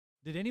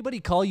Did anybody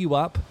call you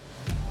up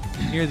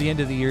near the end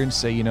of the year and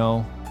say, it's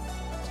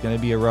going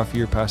to be a rough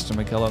year, Pastor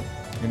McKillop.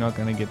 You're not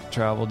going to get to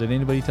travel. Did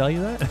anybody tell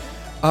you that?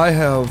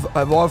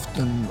 I've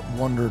often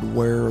wondered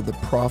where the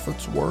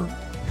prophets were.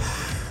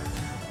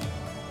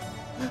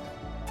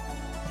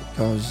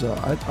 Because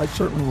I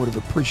certainly would have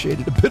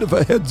appreciated a bit of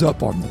a heads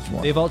up on this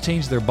one. They've all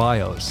changed their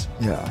bios.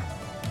 Yeah.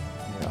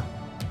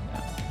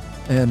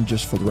 And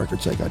just for the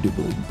record's sake, I do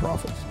believe in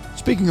prophets.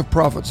 Speaking of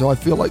prophets, though, I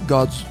feel like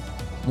God's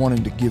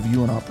wanting to give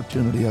you an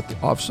opportunity at the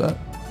offset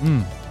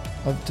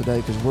of today,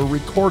 because we're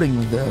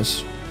recording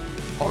this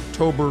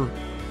October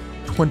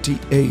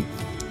 28th,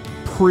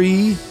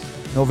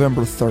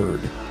 pre-November 3rd.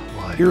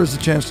 What? Here is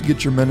the chance to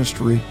get your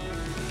ministry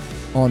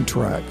on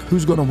track.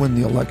 Who's going to win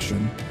the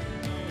election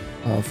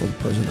for the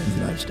President of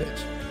the United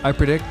States? I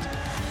predict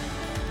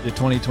the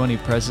 2020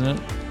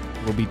 president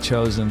will be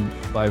chosen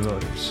by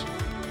voters.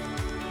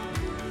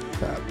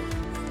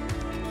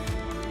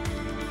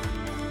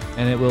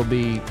 And it will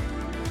be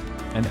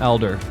an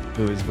elder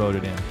who is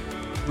voted in.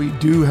 We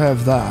do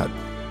have that.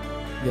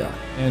 Yeah.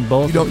 And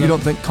both you don't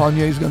think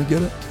Kanye's going to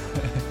get it?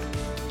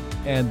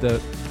 And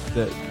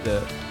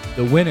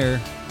the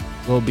winner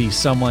will be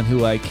someone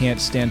who I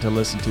can't stand to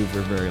listen to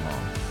for very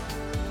long.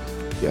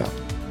 Yeah.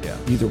 Yeah.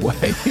 Either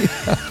way.